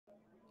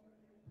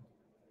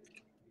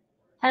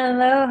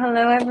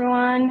Hello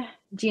everyone.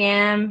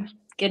 GM,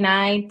 good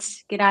night,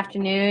 good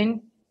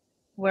afternoon,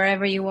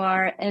 wherever you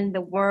are in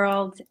the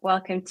world.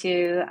 Welcome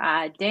to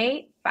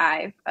day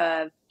 5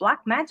 of Black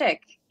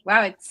Magic.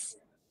 Wow, it's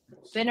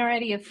been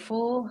already a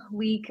full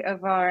week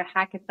of our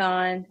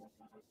hackathon.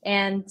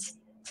 And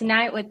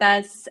tonight with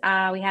us,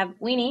 we have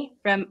Winnie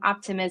from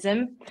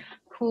Optimism,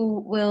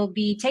 who will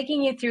be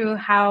taking you through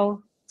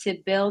how to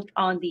build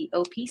on the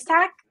OP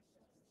stack.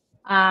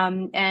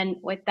 And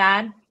with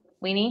that,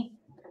 Winnie,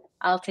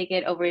 I'll take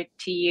it over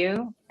to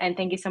you. And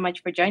thank you so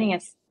much for joining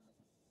us.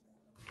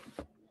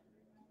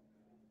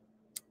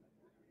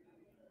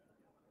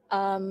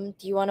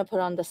 Do you want to put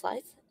on the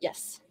slides?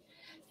 Yes.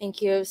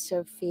 Thank you,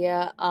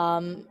 Sophia.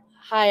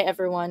 Hi,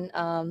 everyone.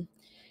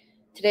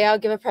 Today I'll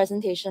give a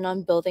presentation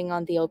on building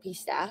on the OP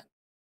stack.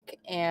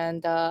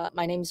 And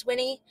my name is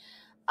Winnie.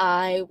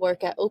 I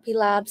work at OP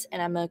Labs,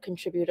 and I'm a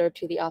contributor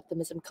to the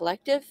Optimism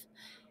Collective.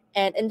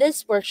 And in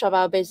this workshop,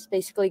 I'll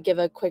basically give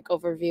a quick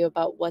overview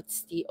about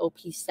what's the OP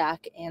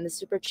stack and the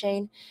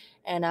superchain.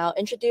 And I'll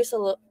introduce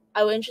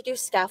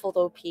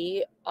scaffold-op,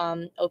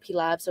 OP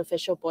Labs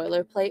official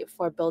boilerplate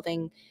for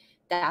building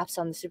dApps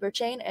on the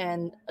superchain,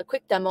 and a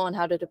quick demo on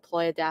how to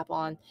deploy a dApp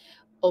on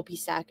OP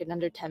stack in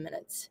under 10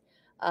 minutes.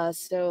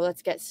 So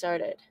let's get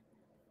started.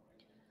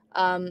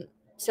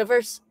 So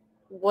first,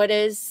 what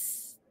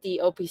is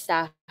the OP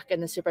stack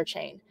and the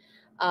superchain?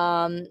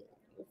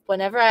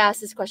 Whenever I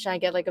ask this question, I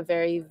get like a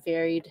very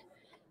varied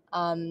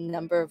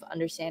number of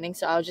understanding.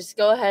 So I'll just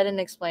go ahead and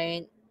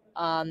explain.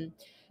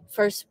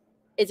 First,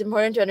 it's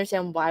important to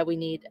understand why we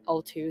need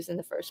L2s in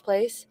the first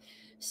place.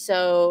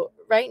 So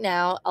right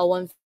now,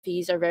 L1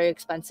 fees are very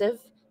expensive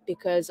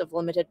because of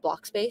limited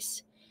block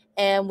space.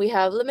 And we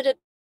have limited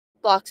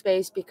block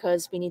space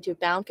because we need to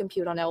bound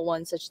compute on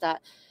L1 such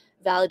that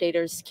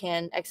validators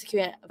can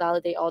execute and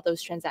validate all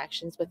those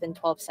transactions within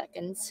 12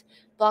 seconds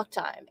block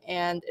time.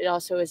 And it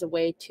also is a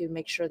way to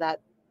make sure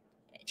that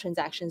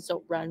transactions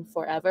don't run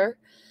forever.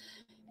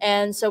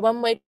 And so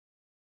one way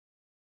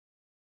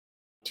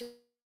to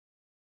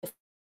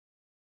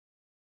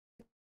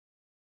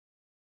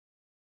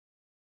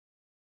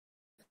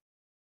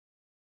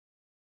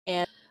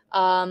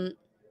and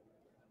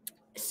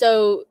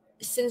so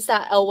since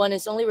that L1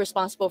 is only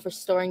responsible for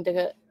storing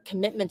the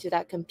commitment to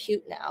that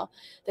compute now,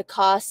 the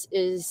cost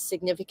is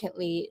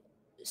significantly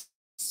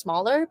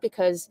smaller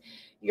because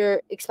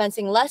you're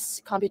expensing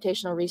less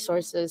computational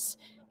resources,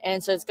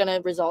 and so it's going to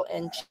result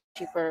in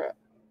cheaper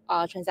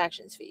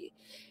transactions fee.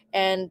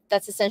 And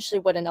that's essentially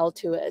what an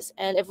L2 is.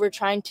 And if we're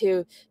trying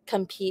to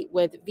compete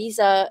with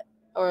Visa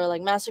or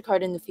like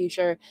MasterCard in the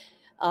future,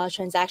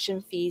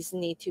 transaction fees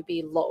need to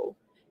be low.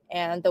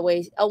 And the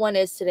way L1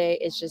 is today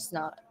is just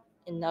not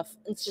enough.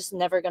 It's just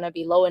never going to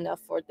be low enough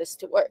for this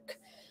to work.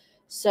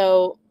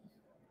 So,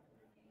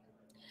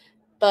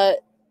 but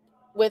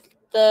with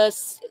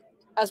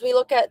as we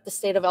look at the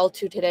state of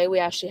L2 today, we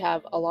actually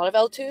have a lot of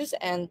L2s,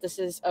 and this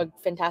is a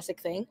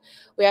fantastic thing.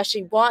 We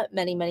actually want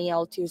many, many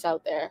L2s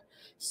out there.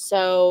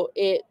 So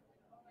it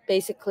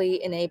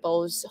basically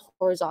enables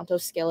horizontal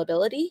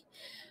scalability.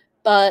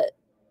 But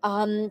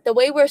the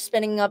way we're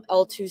spinning up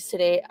L2s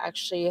today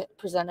actually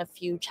present a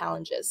few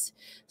challenges.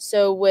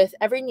 So with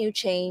every new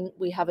chain,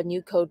 we have a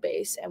new code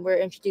base, and we're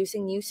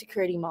introducing new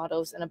security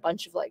models and a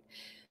bunch of like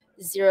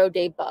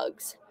 0-day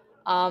bugs.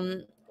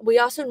 We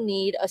also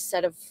need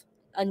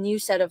a new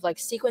set of like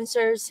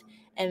sequencers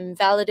and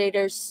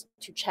validators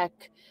to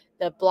check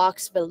the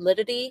block's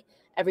validity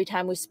every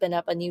time we spin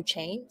up a new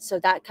chain. So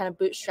that kind of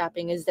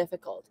bootstrapping is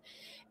difficult.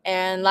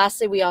 And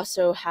lastly, we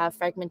also have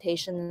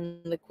fragmentation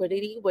and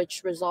liquidity,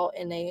 which result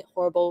in a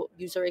horrible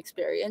user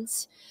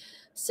experience.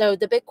 So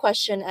the big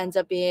question ends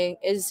up being,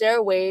 is there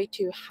a way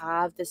to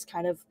have this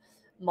kind of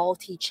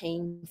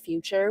multi-chain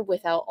future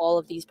without all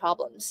of these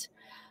problems?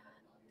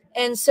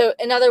 And so,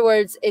 in other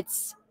words,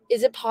 is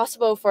it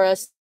possible for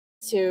us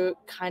to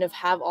kind of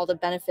have all the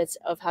benefits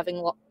of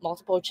having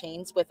multiple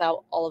chains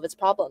without all of its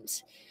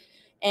problems?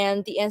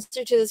 And the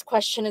answer to this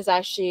question is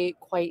actually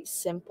quite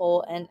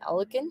simple and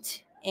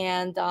elegant.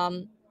 And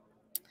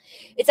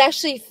it's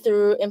actually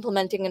through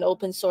implementing an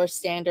open source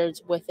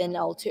standards within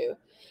L2.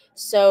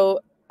 So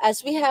as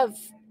if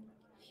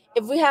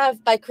we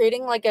have, by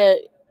creating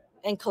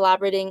and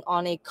collaborating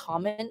on a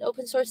common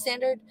open source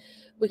standard,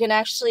 we can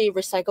actually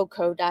recycle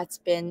code that's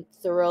been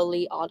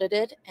thoroughly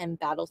audited and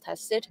battle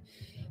tested.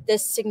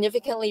 This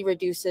significantly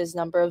reduces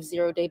number of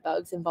 0-day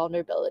bugs and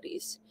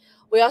vulnerabilities.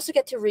 We also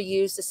get to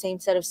reuse the same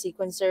set of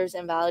sequencers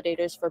and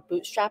validators for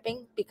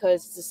bootstrapping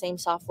because it's the same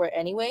software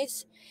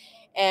anyways.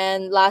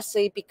 And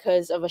lastly,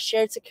 because of a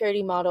shared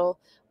security model,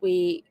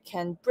 we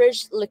can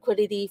bridge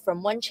liquidity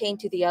from one chain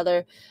to the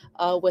other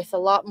with a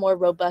lot more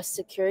robust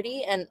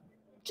security and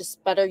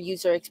just better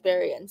user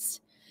experience.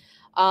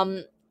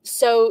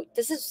 So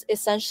this is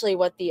essentially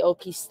what the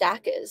OP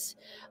stack is.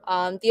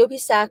 The OP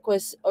stack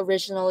was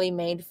originally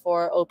made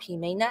for OP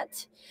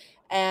mainnet,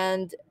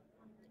 and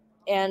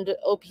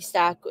OP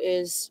stack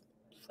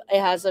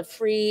has a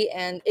free,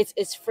 and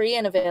it's free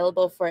and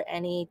available for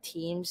any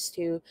teams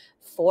to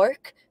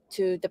fork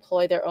to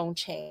deploy their own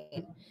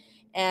chain.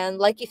 And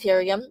like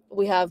Ethereum,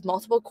 we have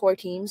multiple core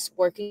teams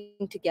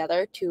working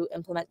together to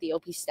implement the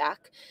OP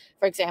stack.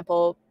 For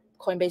example,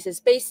 Coinbase's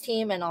base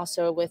team and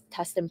also with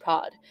test and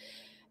prod.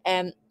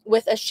 And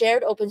with a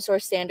shared open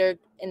source standard,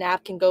 an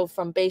app can go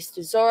from base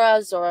to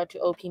Zora, Zora to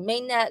OP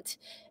mainnet,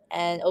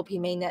 and OP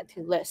mainnet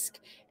to Lisk.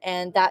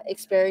 And that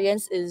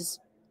experience is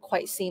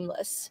quite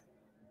seamless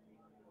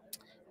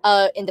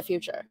in the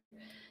future.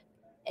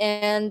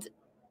 And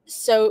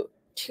so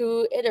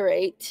to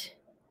iterate,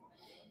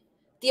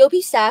 the OP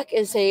Stack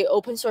is a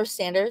open source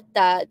standard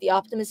that the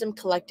Optimism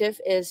Collective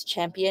is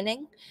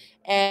championing,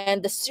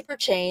 and the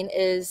superchain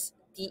is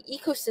the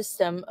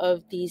ecosystem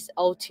of these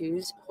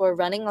L2s who are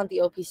running on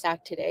the OP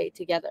Stack today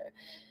together.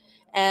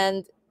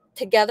 And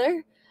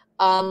together,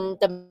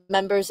 the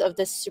members of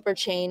this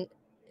superchain,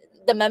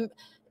 the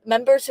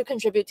members who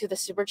contribute to the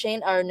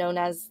superchain are known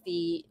as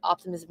the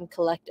Optimism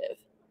Collective.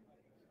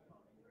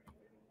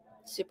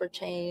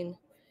 Superchain,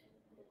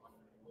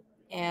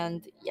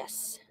 and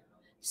yes.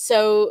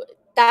 So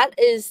that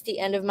is the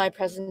end of my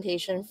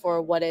presentation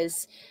for what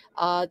is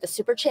the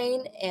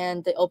superchain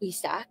and the OP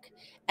stack.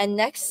 And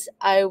next,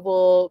 I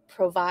will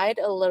provide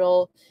a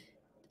little,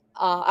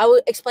 I'll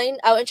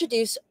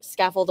introduce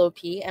Scaffold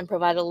OP and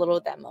provide a little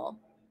demo.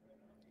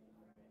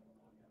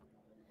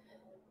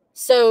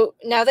 So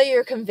now that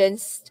you're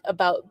convinced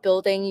about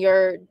building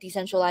your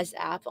decentralized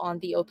app on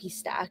the OP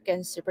stack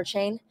and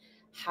superchain,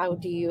 how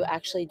do you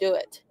actually do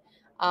it?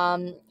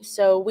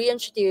 So we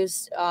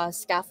introduced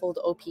Scaffold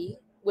OP,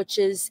 which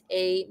is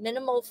a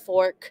minimal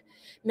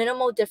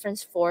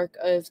difference fork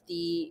of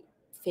the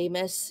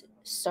famous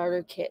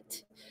starter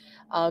kit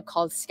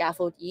called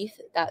Scaffold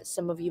ETH that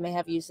some of you may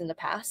have used in the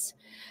past.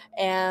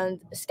 And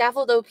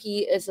Scaffold OP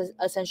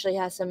essentially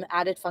has some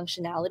added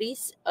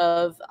functionalities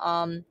of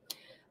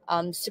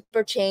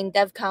Superchain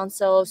Dev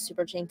Council,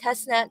 Superchain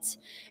testnets,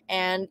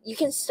 and you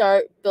can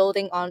start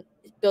building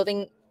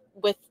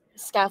with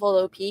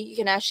Scaffold OP. You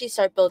can actually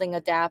start building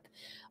a dApp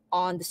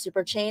on the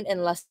Superchain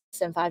in less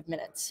than 5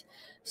 minutes.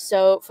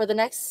 So for the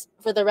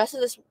rest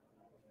of this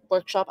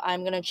workshop,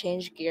 I'm going to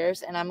change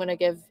gears and I'm going to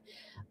give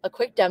a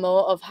quick demo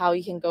of how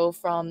you can go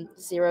from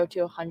 0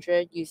 to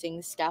 100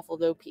 using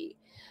Scaffold OP.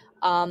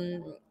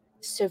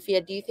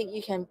 Sophia, do you think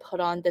you can put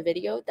on the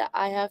video that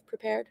I have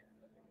prepared?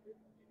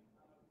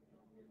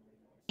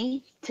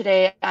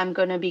 Today, I'm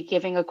going to be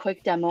giving a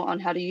quick demo on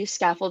how to use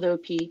Scaffold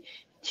OP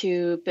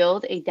to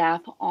build a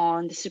dApp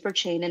on the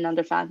superchain in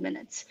under 5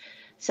 minutes.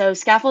 So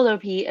Scaffold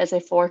OP is a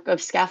fork of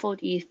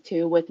Scaffold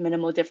ETH2 with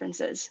minimal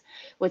differences,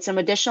 with some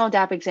additional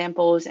dApp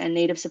examples and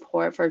native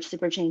support for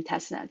superchain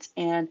testnets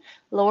and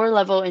lower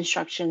level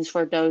instructions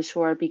for those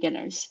who are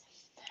beginners.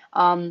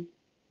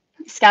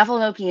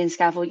 Scaffold OP and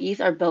Scaffold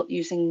ETH are built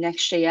using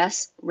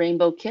Next.js,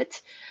 Rainbow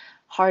Kit,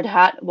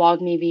 Hardhat,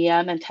 WAGMI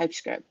VM, and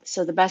TypeScript.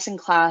 So the best in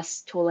class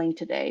tooling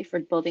today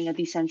for building a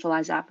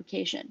decentralized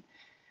application.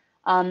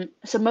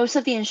 So most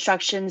of the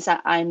instructions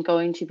that I'm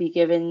going to be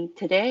given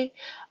today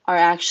are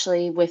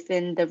actually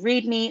within the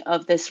README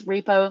of this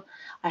repo.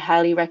 I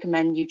highly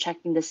recommend you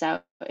checking this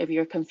out if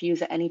you're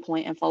confused at any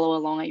point and follow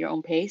along at your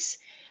own pace.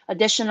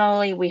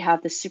 Additionally, we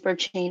have the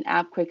Superchain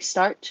App Quick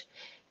Start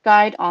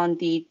guide on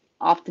the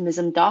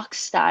Optimism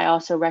docs that I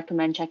also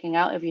recommend checking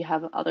out if you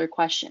have other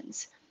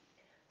questions.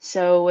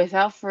 So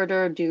without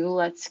further ado,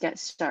 let's get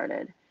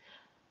started.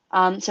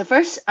 So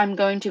first, I'm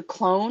going to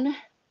clone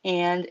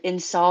and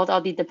install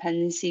all the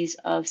dependencies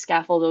of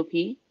Scaffold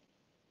OP,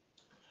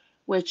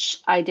 which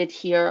I did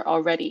here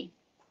already.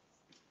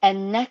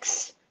 And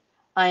next,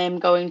 I am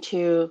going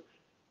to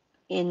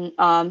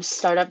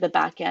start up the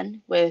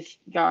backend with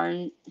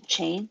Yarn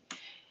Chain,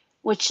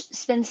 which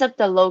spins up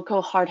the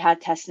local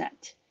Hardhat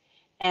testnet.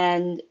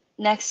 And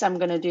next, I'm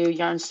going to do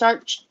Yarn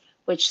Start,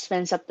 which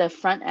spins up the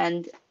front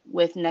end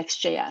with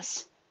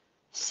Next.js.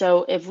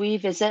 So if we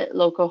visit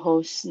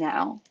localhost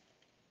now,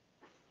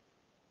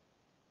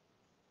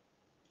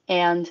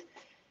 and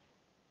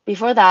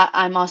before that,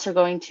 I'm also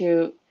going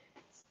to,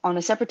 on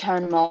a separate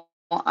terminal,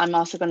 I'm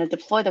also going to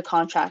deploy the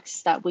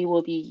contracts that we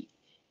will be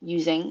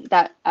using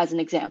that as an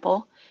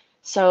example.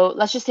 So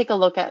let's just take a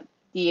look at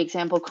the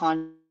example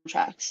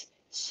contracts.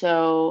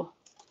 So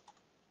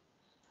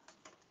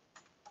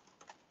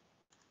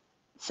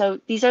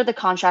these are the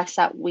contracts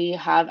that we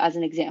have as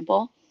an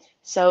example.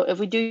 So if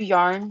we do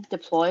yarn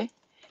deploy,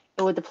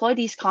 it will deploy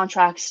these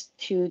contracts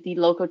to the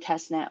local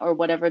testnet or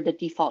whatever the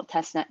default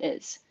testnet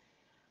is.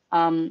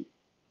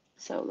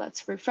 So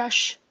let's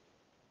refresh.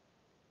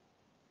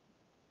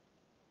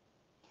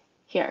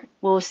 Here,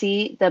 we'll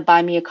see the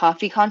buy me a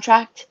coffee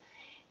contract.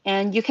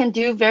 And you can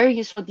do very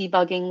useful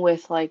debugging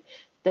with like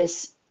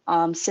this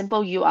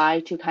simple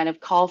UI to kind of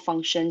call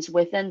functions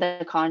within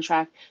the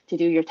contract to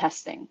do your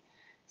testing.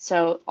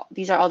 So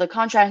these are all the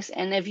contracts.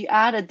 And if you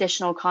add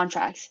additional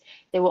contracts,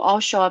 they will all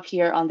show up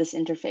here on this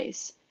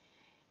interface.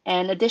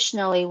 And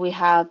additionally, we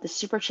have the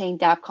Superchain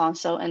dApp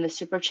console and the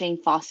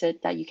Superchain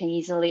faucet that you can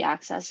easily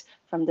access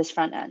from this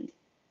front end.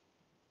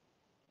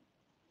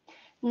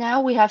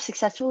 Now we have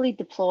successfully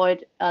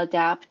deployed a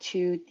dApp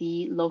to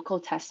the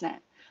local testnet.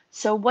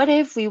 So what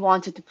if we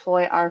want to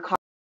deploy our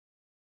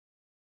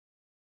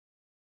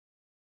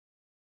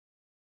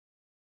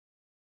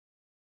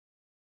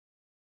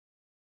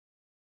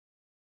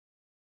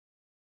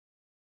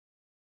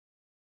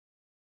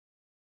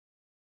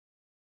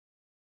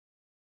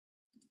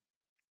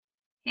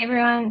Hey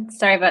everyone,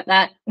 sorry about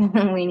that.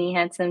 Weenie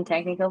had some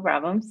technical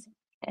problems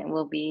and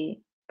we'll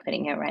be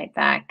putting it right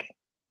back.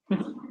 Hey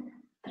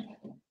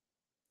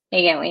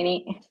again,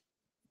 Weenie.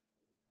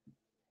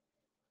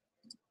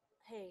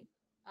 Hey,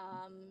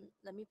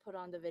 let me put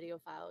on the video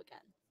file again.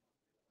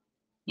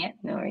 Yeah,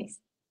 no worries.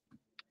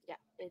 Yeah,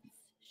 it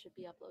should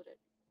be uploaded.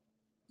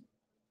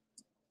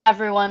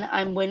 Everyone,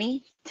 I'm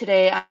Winnie.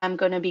 Today I'm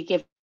going to be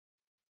giving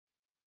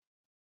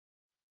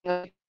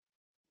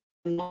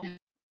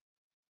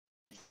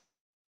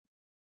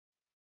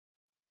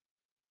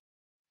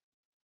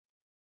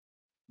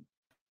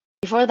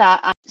before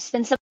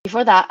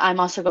that, I'm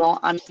also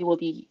going to will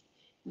be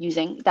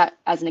using that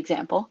as an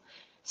example.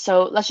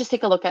 So let's just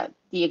take a look at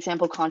the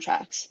example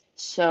contracts.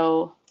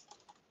 So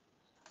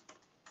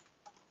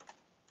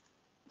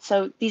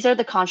these are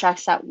the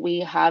contracts that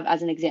we have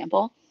as an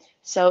example.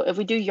 So if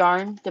we do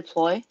yarn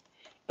deploy,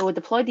 it will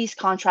deploy these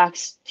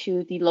contracts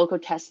to the local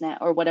testnet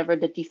or whatever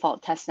the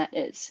default testnet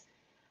is.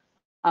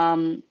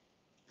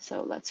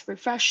 So let's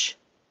refresh.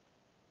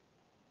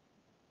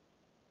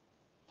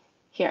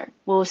 Here,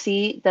 we'll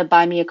see the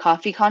buy me a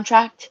coffee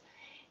contract.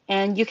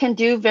 And you can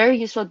do very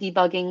useful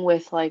debugging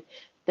with like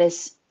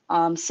this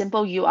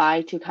simple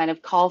UI to kind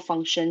of call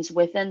functions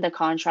within the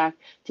contract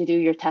to do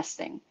your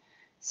testing.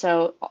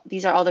 So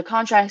these are all the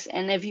contracts.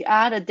 And if you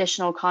add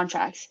additional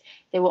contracts,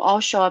 they will all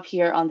show up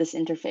here on this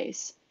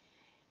interface.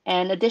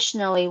 And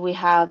additionally, we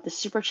have the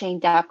Superchain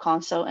dApp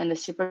console and the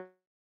Super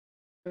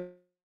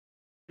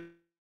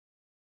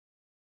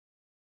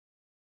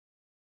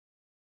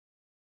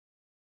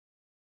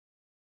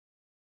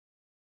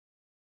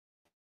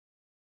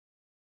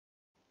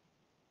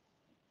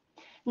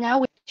Now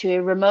we to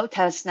a remote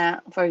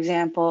testnet, for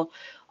example,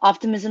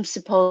 Optimism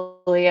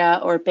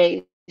Sepolia or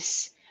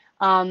Base.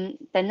 Then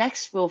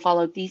next we'll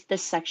follow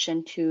this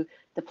section to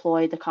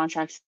deploy the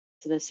contracts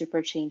to the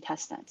superchain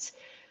testnets.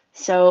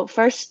 So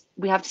first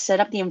we have to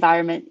set up the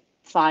environment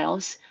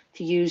files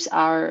to use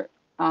our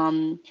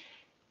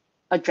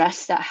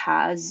address that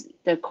has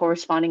the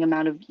corresponding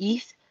amount of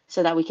ETH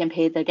so that we can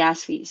pay the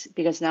gas fees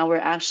because now we're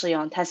actually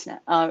on testnet,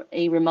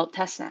 a remote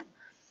testnet.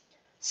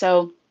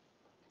 So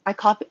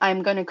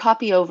I'm going to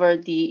copy over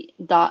the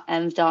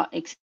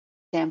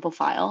 .env.example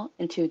file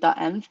into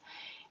 .env,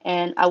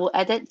 and I will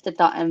edit the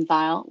 .env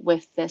file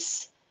with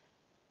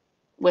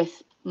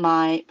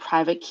my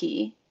private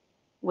key,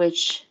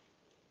 which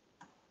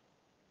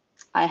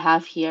I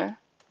have here.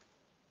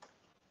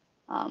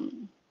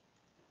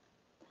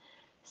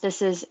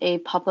 This is a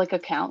public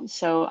account,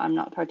 so I'm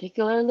not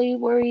particularly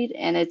worried,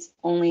 and it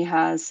only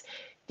has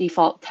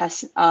default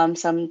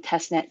some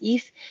testnet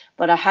ETH,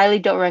 but I highly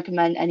don't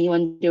recommend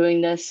anyone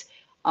doing this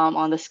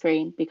on the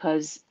screen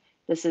because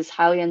this is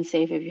highly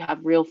unsafe if you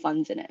have real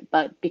funds in it.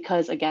 But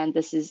because, again,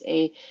 this is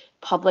a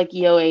public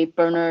EOA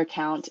burner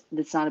account,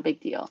 it's not a big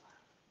deal.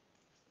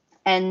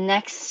 And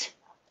next,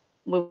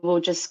 we will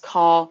just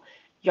call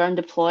yarn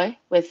deploy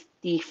with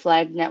the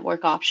flag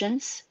network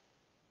options.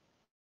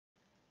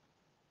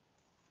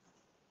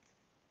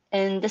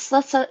 And this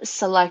lets us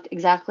select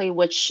exactly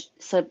which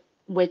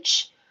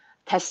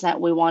testnet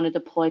we want to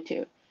deploy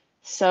to.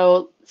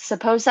 So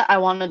suppose that I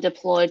want to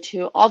deploy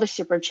to all the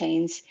super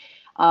chains,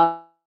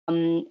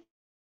 in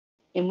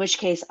which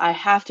case I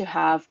have to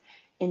have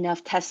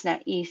enough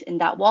testnet ETH in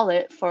that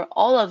wallet for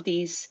all of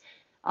these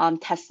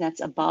testnets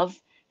above,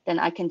 then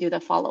I can do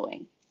the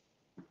following.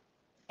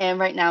 And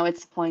right now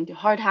it's deploying to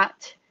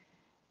Hardhat,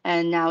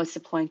 and now it's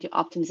deploying to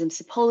Optimism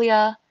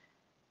Sepolia.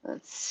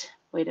 Let's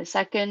wait a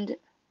second.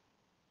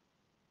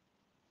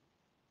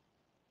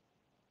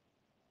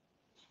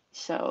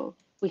 So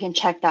we can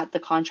check that the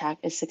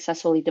contract is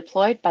successfully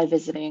deployed by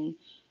visiting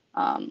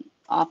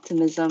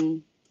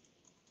Optimism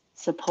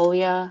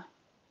Sepolia.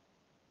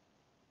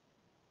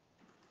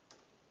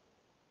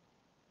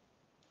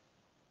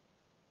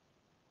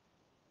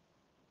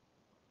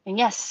 And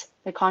yes,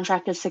 the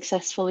contract is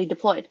successfully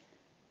deployed.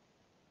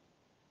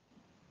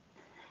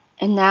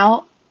 And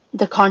now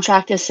the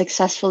contract is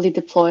successfully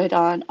deployed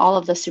on all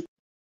of the super.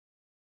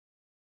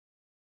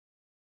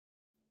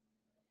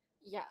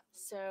 Yeah,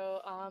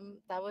 so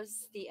that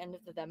was the end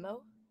of the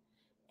demo.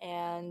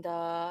 And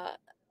I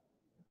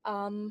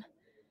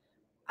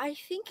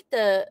think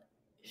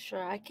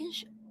sure, I can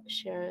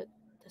share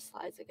the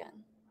slides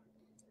again.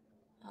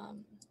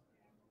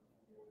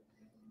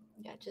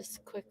 Yeah,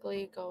 just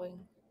quickly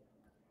going.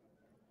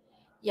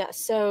 Yeah,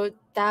 so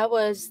that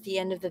was the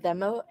end of the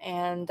demo,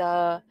 and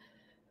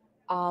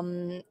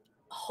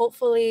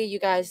hopefully you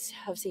guys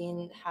have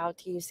seen how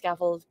to use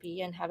scaffold-op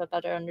and have a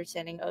better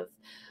understanding of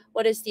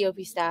what is the OP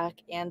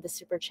stack and the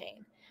super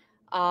chain.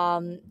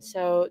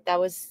 So that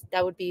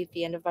would be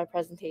the end of my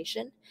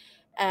presentation.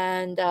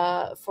 And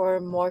for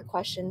more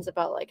questions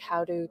about like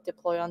how to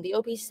deploy on the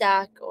OP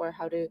stack or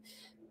how to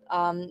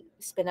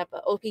spin up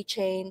an OP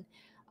chain,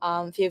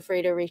 feel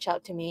free to reach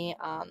out to me.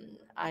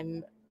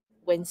 I'm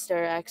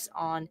WinsterX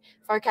on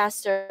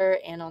Farcaster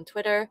and on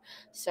Twitter.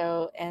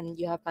 So, and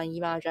you have my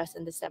email address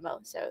in this demo.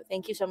 So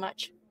thank you so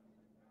much.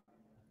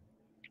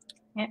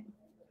 Yeah.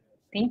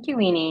 Thank you,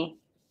 Weenie.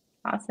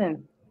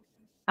 Awesome.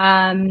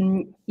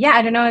 Yeah,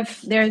 I don't know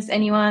if there's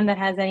anyone that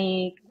has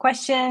any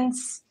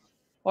questions,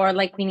 or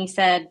like Winnie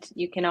said,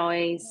 you can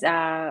always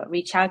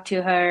reach out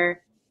to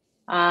her,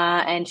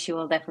 and she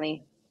will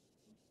definitely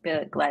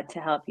be glad to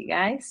help you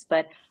guys.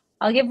 But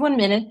I'll give 1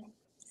 minute,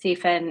 see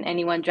if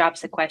anyone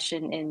drops a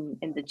question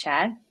in the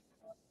chat,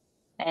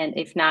 and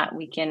if not,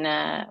 we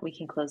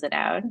can close it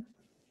out.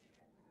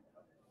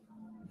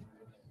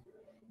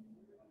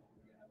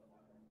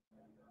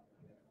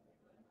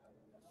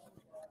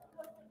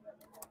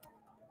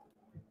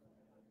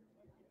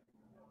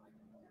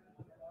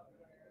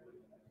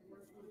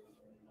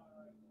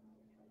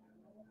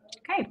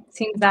 Okay,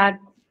 seems that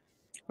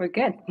we're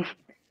good.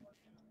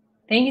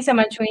 Thank you so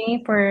much,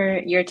 Winnie, for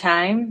your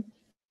time.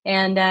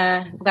 And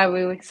glad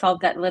we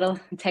solved that little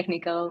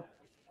technical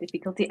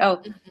difficulty.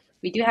 Oh,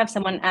 we do have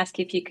someone ask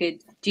if you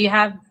could, do you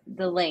have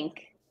the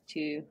link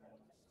to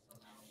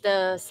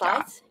The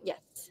slides? Yes.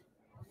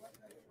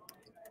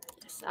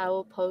 Yes, I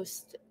will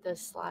post the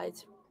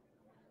slides.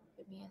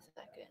 Give me a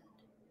second.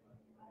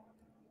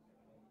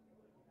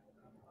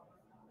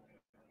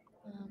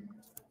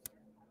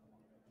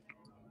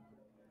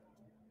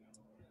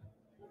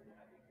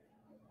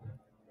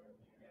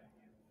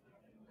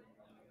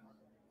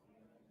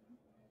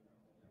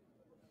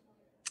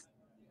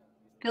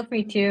 Feel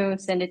free to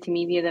send it to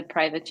me via the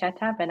private chat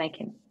tab, and I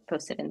can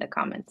post it in the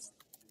comments.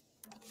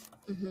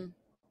 Mm-hmm.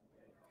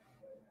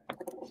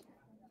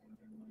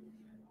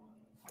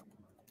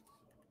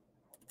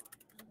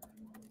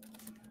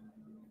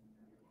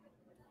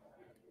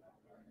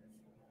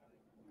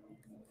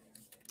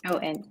 Oh,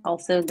 and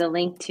also the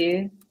link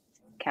to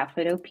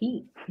scaffold-op.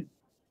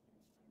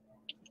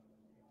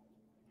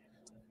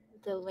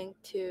 The link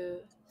to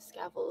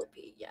scaffold-op,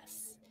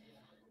 yes.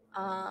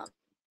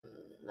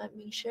 Let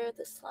me share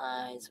the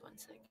slides. 1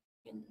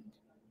 second.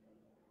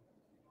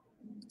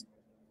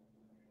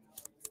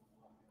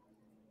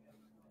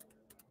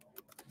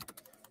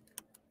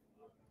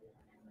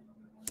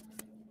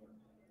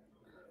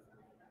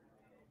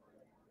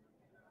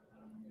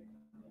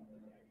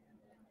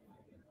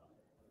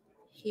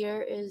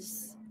 Here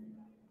is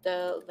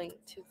the link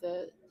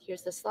to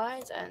here's the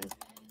slides, and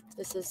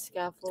this is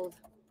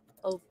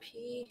scaffold-op.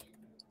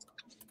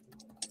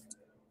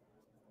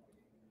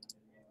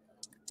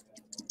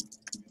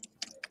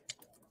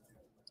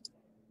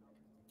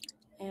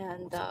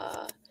 And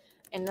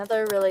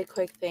another really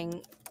quick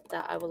thing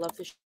that I would love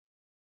to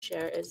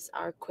share is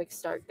our quick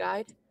start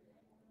guide,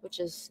 which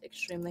is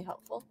extremely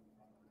helpful.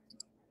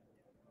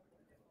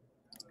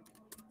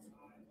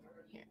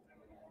 Here.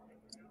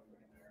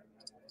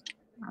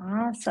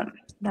 Awesome.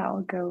 That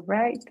will go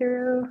right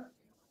through.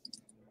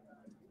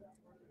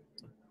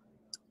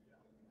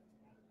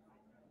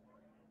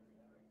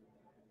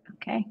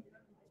 Okay.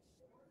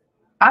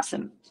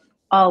 Awesome.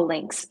 All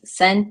links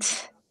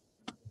sent.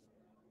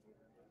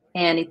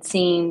 And it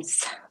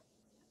seems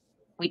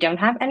we don't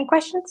have any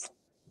questions.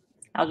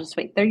 I'll just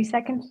wait 30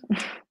 seconds.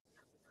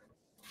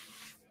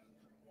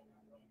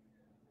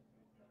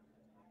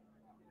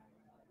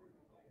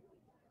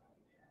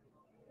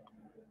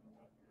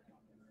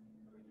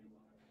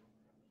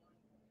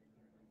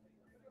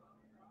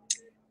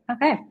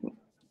 Okay.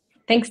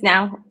 Thanks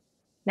now.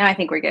 Now I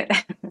think we're good.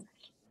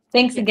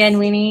 Thanks again,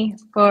 Winnie,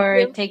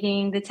 for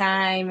taking the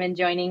time and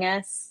joining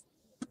us.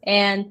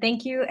 And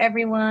thank you,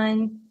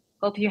 everyone.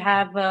 Hope you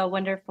have a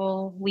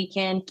wonderful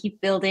weekend. Keep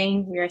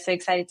building. We are so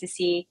excited to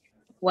see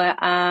what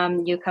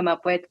you come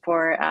up with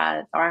for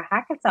our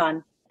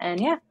hackathon. And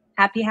yeah,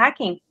 happy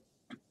hacking.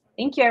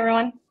 Thank you,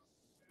 everyone.